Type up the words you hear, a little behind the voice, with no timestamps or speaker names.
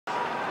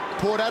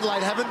Port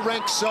Adelaide haven't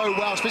ranked so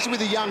well, especially with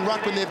the young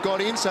ruckman they've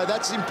got in, so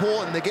that's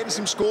important. They're getting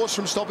some scores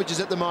from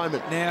stoppages at the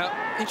moment. Now,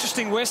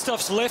 interesting,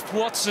 Westhoff's left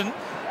Watson,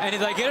 and if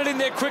they get it in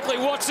there quickly,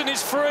 Watson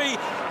is free,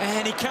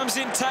 and he comes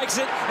in, takes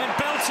it, and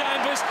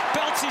Bellchambers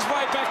belts his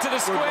way back to the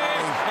square,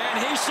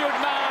 and he should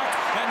mark,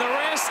 and the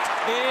rest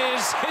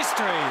is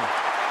history.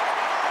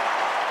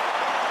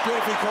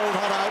 Beautifully called,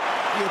 Hutto.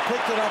 You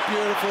picked it up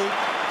beautifully.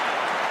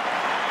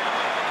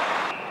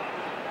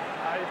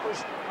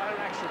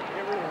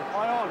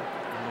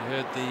 You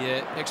heard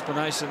the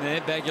explanation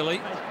there,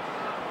 Bagley.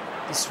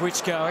 The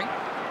switch going.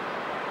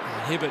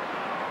 And Hibbert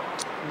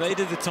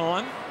needed the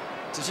time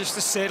to just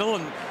to settle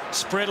and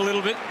spread a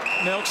little bit.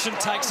 Melksham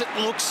takes it,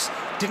 looks,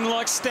 didn't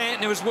like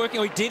Stanton. It was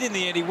working, he did in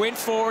the end. He went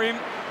for him.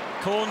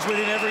 Corns with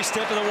him every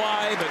step of the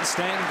way, but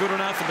Stanton good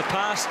enough, and the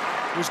pass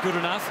was good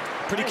enough.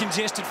 Pretty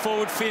congested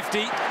forward 50.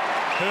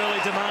 Hurley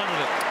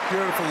demanded it.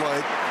 Beautiful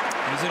lead.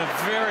 He's in a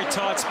very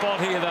tight spot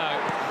here, though,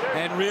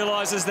 and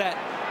realises that.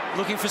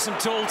 Looking for some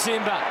tall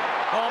timber.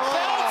 Oh,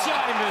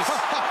 Bellchambers!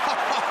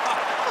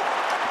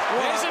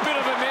 There's a bit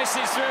of a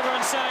message to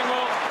everyone saying,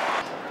 well...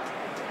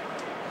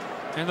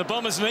 And the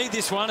Bombers need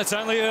this one. It's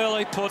only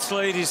early. Port's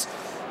lead is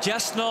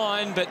just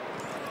 9, but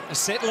a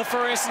settler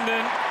for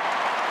Essendon.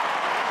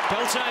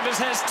 Bellchambers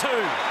has 2.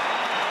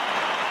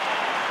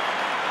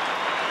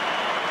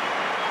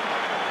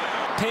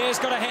 Pear's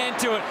got a hand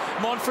to it.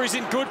 Monfrey's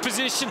in good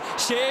position.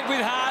 Shared with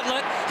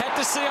Hardlett. Had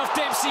to see off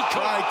Dempsey.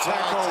 Great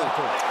tackle.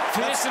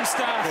 Fearsome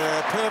stuff.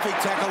 Yeah,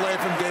 perfect tackle there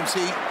from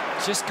Dempsey.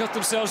 Just got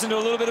themselves into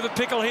a little bit of a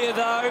pickle here,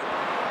 though.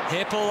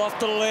 Heppel off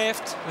the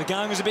left. The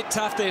game was a bit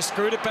tough there.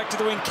 Screwed it back to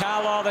the wing.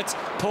 Carlisle, that's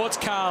Port's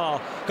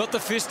Carlisle. Got the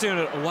fist in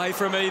it. Away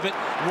from Ebert.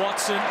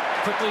 Watson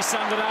quickly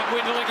summed it up.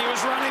 Winderlich, he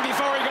was running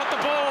before he got the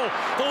ball.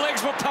 The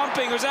legs were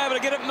pumping. He was able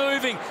to get it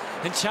moving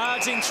and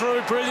charging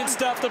through. Brilliant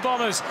stuff, the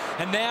Bombers.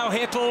 And now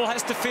Heppel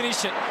has to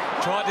finish it.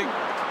 Tried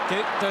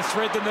to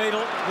thread the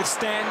needle with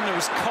Stanton. It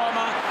was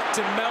Comma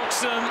to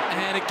Melksham,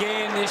 and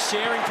again they're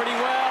sharing pretty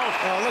well.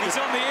 He's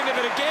on the end of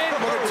it again.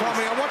 Look at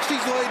Tommy. I watched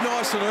his lead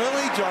nice and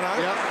early, Jono.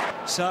 Yep.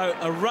 So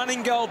a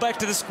running goal back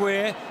to the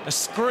square, a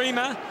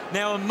screamer,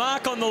 now a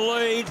mark on the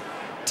lead.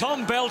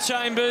 Tom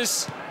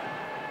Bellchambers. You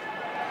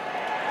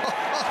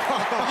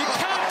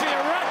can't be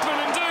a ruckman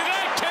and do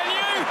that, can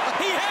you?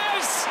 He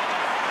has.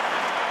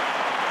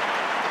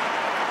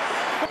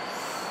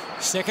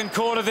 Second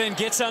quarter then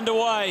gets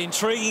underway.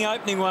 Intriguing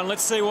opening one.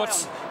 Let's see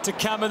what's to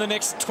come in the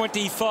next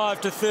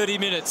 25 to 30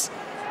 minutes.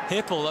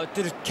 Heppel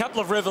did a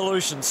couple of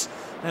revolutions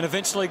and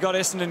eventually got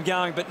Essendon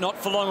going, but not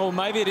for long, or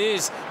maybe it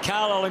is.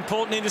 Carlisle,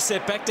 important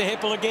intercept, back to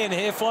Heppel again,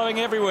 hair flowing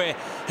everywhere.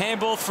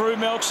 Handball through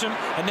Melksham,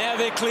 and now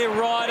they're clear.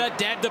 Ryder,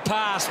 dabbed the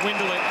pass,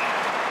 Winderlich.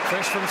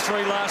 Fresh from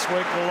 3 last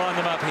week, will line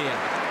them up here.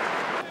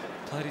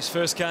 Played his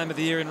first game of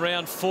the year in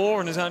round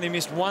 4 and has only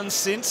missed 1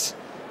 since.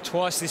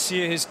 Twice this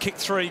year has kicked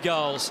 3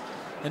 goals.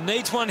 And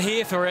needs one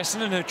here for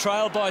Essendon, who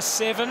trailed by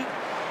 7.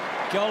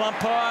 Goal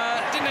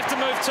umpire didn't have to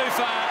move too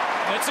far.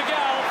 It's a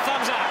goal,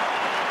 thumbs up.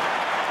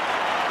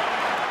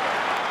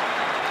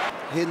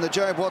 In the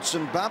Joe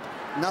Watson bump,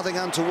 nothing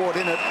untoward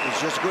in it. It's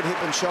just a good hip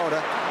and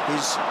shoulder.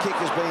 His kick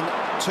has been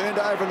turned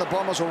over and the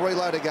Bombers will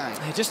reload again.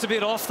 They're just a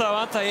bit off though,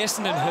 aren't they?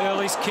 Essendon,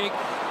 Hurley's kick.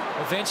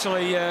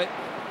 Eventually they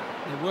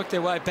work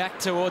their way back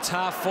towards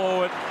half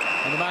forward,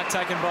 and the mark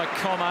taken by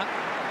Comma.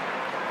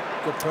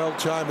 Good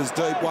Bellchambers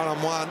deep,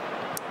 1-on-1.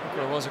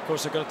 It was, of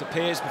course, they got it to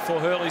Pears before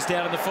Hurley's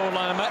down in the forward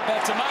line and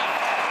back to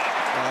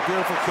Mark.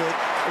 Beautiful kick.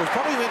 It was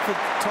probably meant for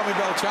Tommy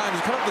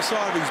Bellchambers. Cut up the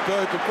side of his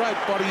boot, but great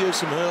body use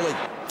from Hurley.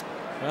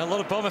 Well, a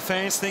lot of Bomber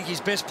fans think he's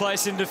best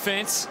placed in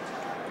defence.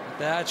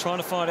 They are trying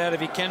to find out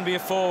if he can be a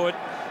forward.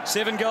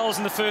 7 goals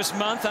in the first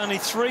month, only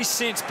 3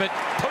 since, but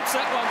puts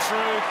that one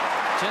through.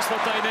 Just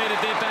what they needed.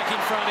 They're back in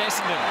front,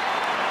 Essendon.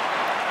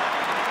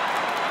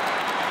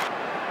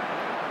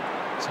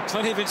 So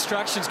plenty of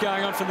instructions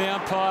going on from the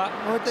umpire.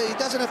 Well, he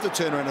doesn't have to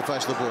turn around and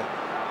face the ball.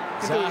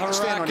 He can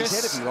stand on his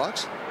head if he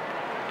likes.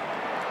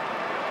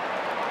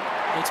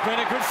 It's been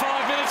a good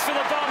 5 minutes for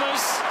the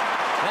Bombers.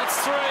 That's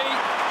 3.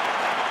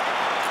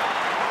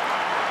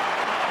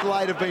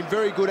 Adelaide have been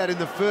very good at in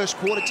the first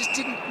quarter. Just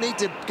didn't need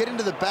to get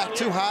into the back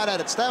too hard at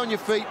it. Stay on your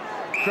feet,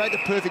 create the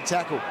perfect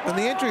tackle. And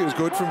the entry was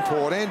good from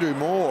Port. Andrew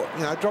Moore,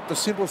 dropped the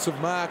simplest of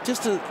mark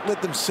just to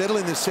let them settle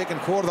in this second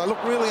quarter. They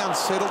looked really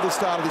unsettled at the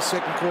start of this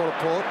second quarter,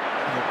 Port.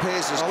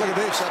 Pearce has look at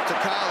this up to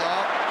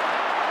Carlisle.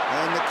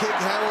 And the kick,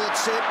 how will it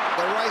sit?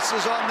 The race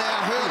is on now.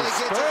 Hurley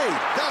gets it,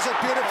 does it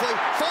beautifully,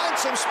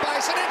 finds some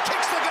space, and then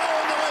kicks the goal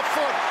on the left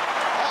foot.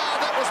 Oh,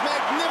 that was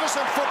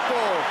magnificent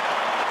football.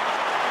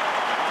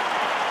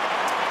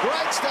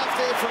 Great stuff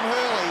there from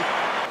Hurley.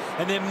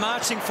 And they're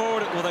marching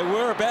forward. Well, they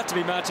were about to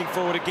be marching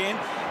forward again.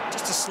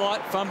 Just a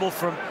slight fumble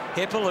from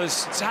Heppel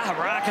as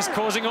Zaharakis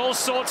causing all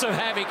sorts of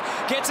havoc.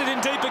 Gets it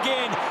in deep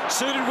again.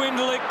 Suited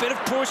Winderlich. Bit of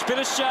push, bit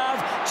of shove.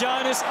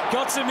 Jonas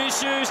got some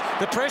issues.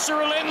 The pressure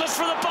relentless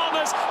for the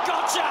Bombers.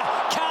 Gotcha!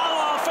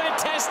 Carlisle,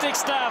 fantastic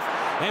stuff.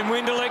 And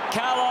Winderlich,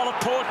 Carlisle of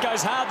Port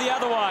goes hard the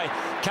other way.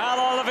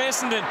 Carlisle of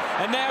Essendon.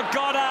 And now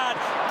Goddard.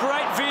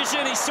 Great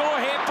vision. He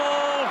saw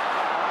Heppel.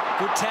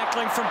 Good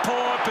tackling from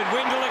Port, but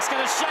Winderlich's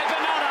going to shape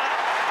another.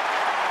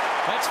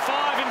 That's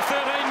 5 in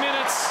 13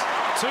 minutes.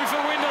 2 for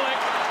Winderlich.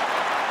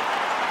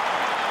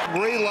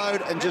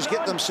 Reload and just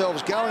get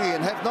themselves going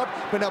and have not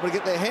been able to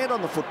get their hand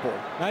on the football.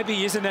 Maybe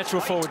he is a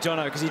natural forward,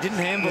 Jono, because he didn't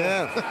handball.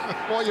 Yeah.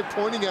 Why are you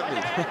pointing at me?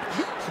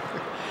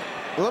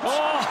 Whoops.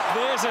 Oh,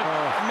 there's a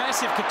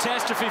massive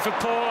catastrophe for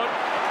Port.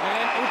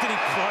 And what did he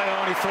play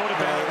on? He thought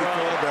about it. He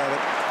thought about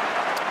it.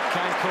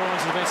 Kane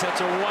Corns has been such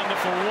a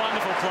wonderful,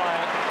 wonderful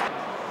player.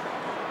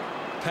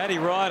 Paddy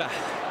Ryder.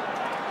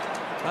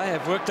 They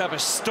have worked up a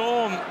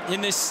storm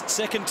in this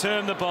second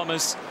term, the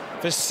Bombers,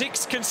 for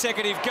 6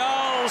 consecutive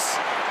goals.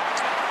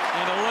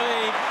 And a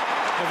lead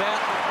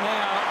about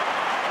now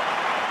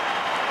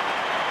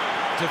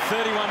to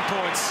 31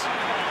 points.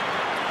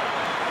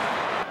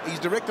 His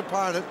direct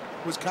opponent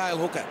was Cale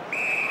Hooker.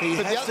 He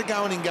has to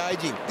go and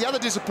engage him. The other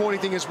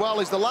disappointing thing as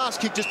well is the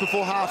last kick just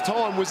before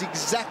half-time was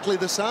exactly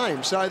the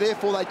same. So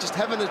therefore they just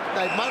haven't, they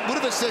would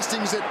have assessed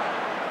things at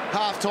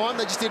half-time,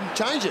 they just didn't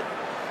change it.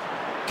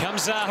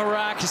 Comes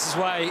Zaharakis'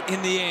 way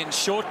in the end.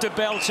 Short to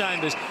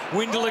Bellchambers.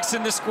 Winderlich's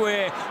in the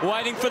square,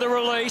 waiting for the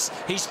release.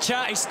 In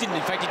fact, he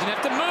didn't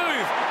have to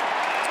move.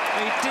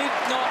 He did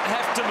not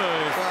have to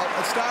move. Well,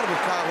 it started with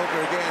Cale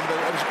Hooker again,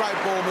 but it was great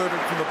ball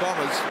movement from the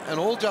Bombers. And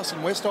all Justin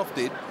Westhoff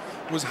did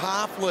was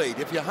half lead.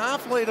 If you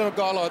half lead on a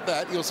guy like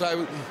that, you'll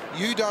say,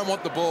 you don't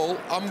want the ball,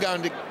 I'm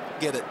going to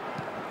get it.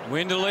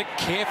 Winderlich,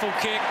 careful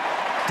kick,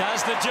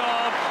 does the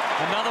job.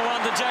 Another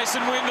one to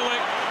Jason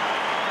Winderlich.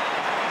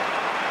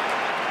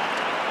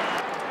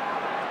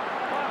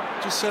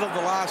 Just settled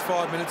the last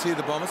 5 minutes here,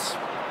 the Bombers.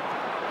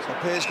 So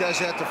Pearce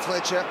goes out to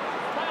Fletcher.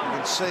 You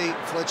can see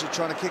Fletcher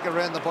trying to kick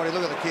around the body.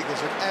 Look at the kick.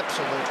 It's an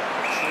absolute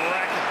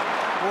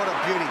cracker. What a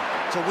beauty.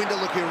 To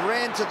Winderlich, who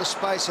ran to the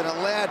space and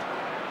allowed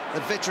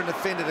the veteran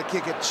defender to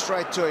kick it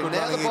straight to him. Good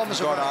now the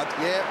Bombers are running.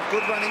 Yeah,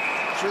 good running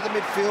through the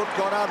midfield.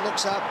 Goddard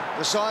looks up,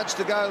 decides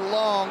to go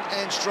long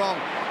and strong.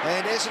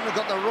 And Essendon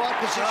got the right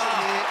position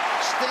here.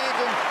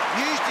 Stanton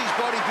used his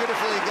body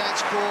beautifully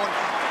against Corns.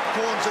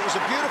 It was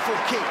a beautiful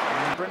kick.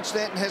 Brent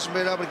Stanton hasn't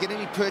been able to get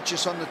any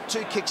purchase on the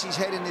 2 kicks he's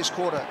had in this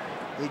quarter.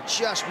 He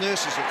just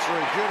nurses it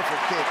through. Beautiful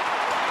kick.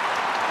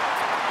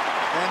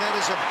 And that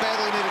is a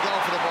badly needed goal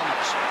for the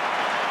Bombers.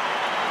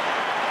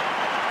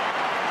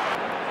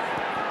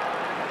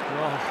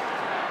 Oh.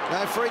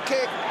 No free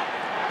kick.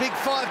 Big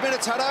 5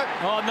 minutes, Hutto.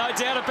 Oh, no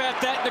doubt about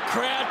that. The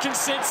crowd can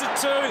sense it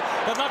too.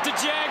 They'd love to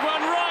jag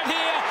one right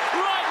here,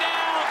 right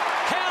now.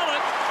 Howl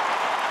it.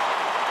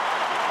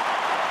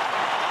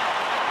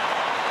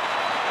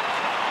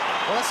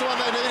 Well, that's the one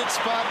they needed,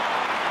 Spud.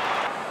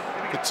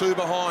 The 2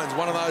 behinds,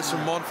 one of those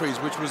from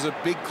Monfries, which was a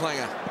big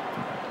clanger.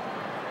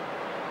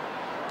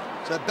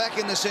 So back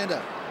in the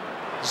centre.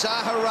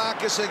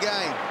 Zaharakis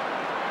again.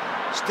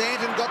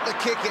 Stanton got the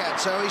kick out,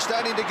 so he's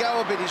starting to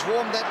go a bit. He's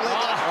warmed that leg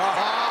up.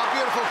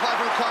 Beautiful play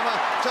from Comer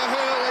to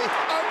Hurley.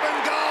 Open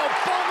goal.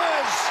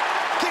 Bombers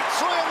kick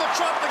 3 on the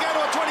trot to go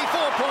to a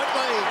 24-point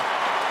lead.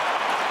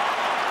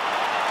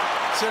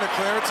 Centre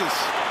clearances.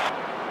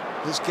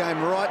 This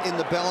game right in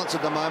the balance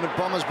at the moment.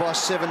 Bombers by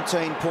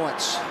 17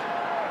 points.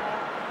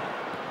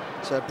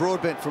 So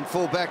Broadbent from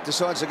full-back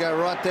decides to go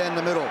right down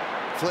the middle.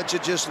 Fletcher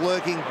just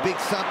lurking. Big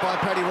thump by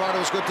Paddy Ryder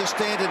was good to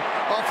Stanton.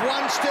 Off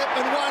 1 step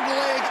and 1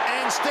 leg,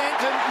 and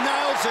Stanton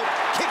nails it.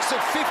 Kicks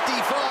it 55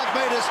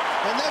 metres,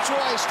 and that's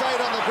why he stayed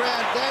on the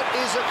ground. That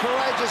is a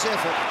courageous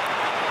effort.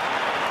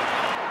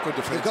 Good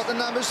defence. They've got the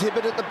numbers.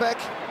 Hibbert at the back.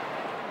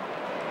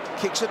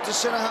 Kicks it to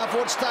centre-half.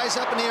 Ward stays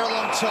up in here a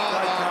long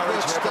time.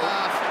 Good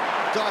stuff.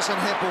 Dyson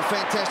Heppel,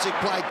 fantastic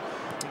play.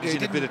 He's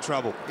in a bit of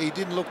trouble. He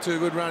didn't look too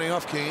good running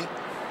off, Kingy.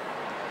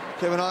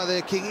 Keep an eye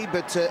there, Kingy,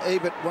 but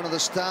Ebert, one of the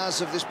stars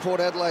of this Port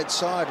Adelaide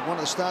side, one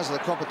of the stars of the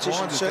competition.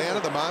 Lines is down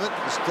at the moment.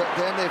 It's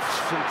down there,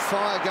 some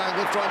fire going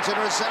left, right, and centre.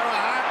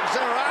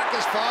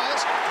 Zaharakis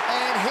fires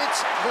and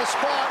hits the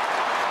spot.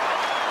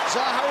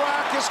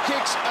 Zaharakis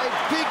kicks a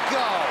big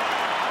goal.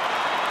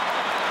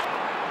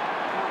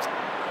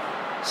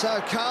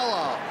 So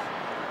Carlisle,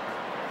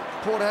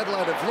 Port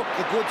Adelaide have looked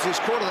the goods this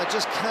quarter. They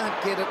just can't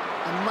get it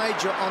a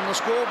major on the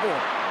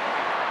scoreboard.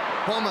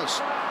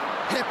 Bombers.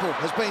 Heppel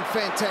has been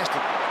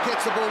fantastic.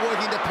 Gets the ball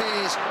working to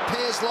Pearce.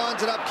 Pearce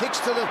lines it up,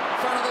 kicks to the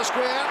front of the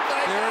square.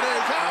 There it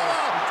is.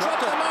 Carlisle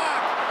dropped the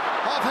mark.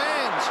 Off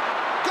hands.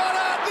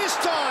 Goddard this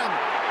time.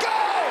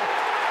 Goal!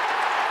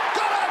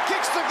 Goddard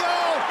kicks the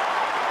goal.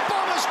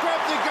 Bombers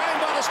grabbed the game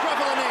by the scruff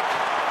of the neck.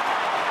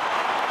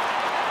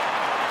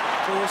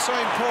 So we've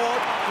seen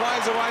Port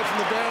plays away from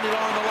the boundary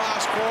line in the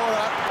last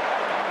quarter.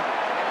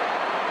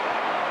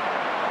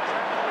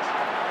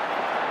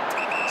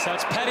 So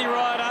it's Paddy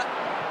Ryder.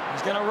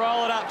 He's going to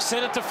roll it up,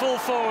 set it to full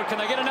forward. Can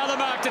they get another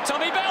mark to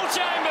Tommy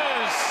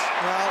Bellchambers?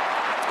 Well,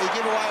 he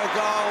gave away a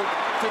goal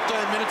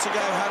 15 minutes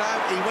ago, Hutto.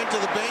 He went to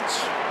the bench.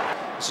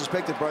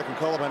 Suspected broken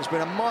collarbone. It's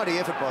been a mighty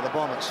effort by the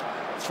Bombers.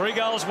 3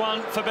 goals,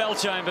 1 for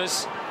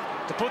Bellchambers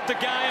to put the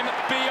game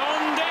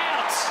beyond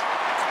doubt.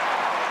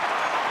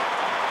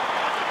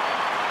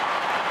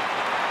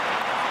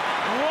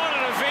 What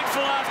an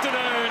eventful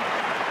afternoon.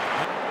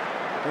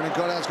 Brendan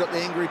Goddard's got the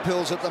angry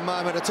pills at the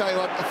moment. I tell you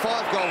what, a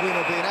 5-goal win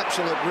will be an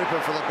absolute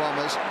ripper for the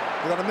Bombers.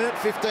 They've got a minute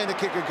 15 to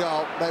kick a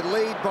goal. They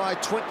lead by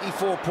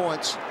 24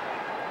 points.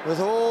 With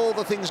all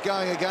the things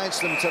going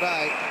against them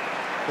today,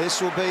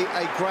 this will be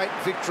a great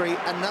victory.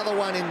 Another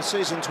one in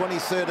season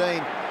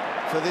 2013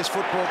 for this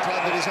football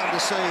club that is under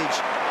siege.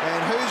 And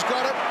who's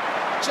got it?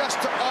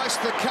 Just to ice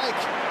the cake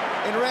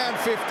in round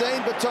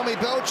 15, but Tommy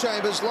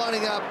Bellchambers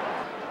lining up.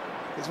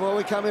 It's why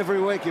we come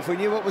every week. If we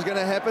knew what was going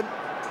to happen,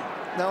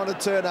 no one would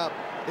turn up.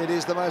 It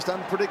is the most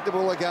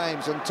unpredictable of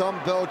games, and Tom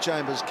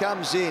Bellchambers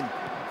comes in,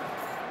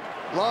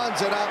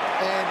 lines it up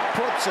and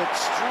puts it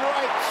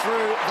straight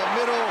through the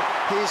middle.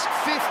 His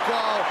 5th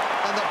goal,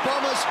 and the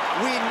Bombers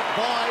win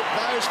by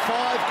those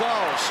 5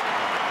 goals.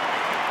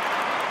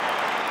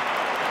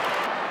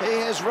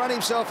 He has run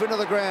himself into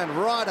the ground.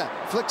 Ryder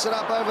flicks it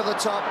up over the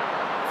top.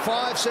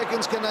 5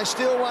 seconds. Can they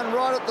steal one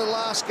right at the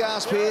last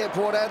gasp here?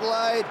 Port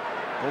Adelaide.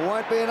 It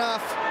won't be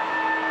enough.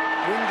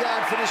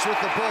 Wingard finished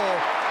with the ball.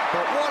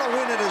 But what a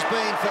win it has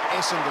been for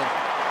Essendon.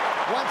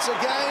 Once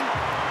again,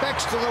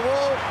 backs to the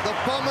wall. The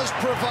Bombers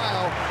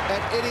prevail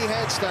at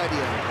Etihad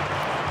Stadium.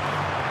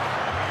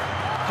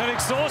 An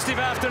exhaustive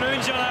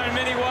afternoon, Jono, in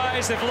many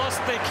ways. They've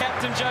lost their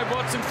captain, Joe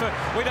Watson, for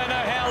we don't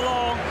know how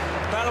long.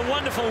 But a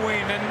wonderful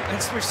win, and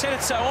we've said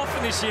it so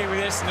often this year with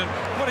Essendon.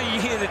 What a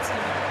year that's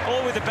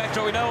all with the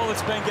backdrop. We know all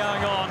that's been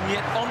going on,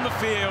 yet on the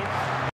field,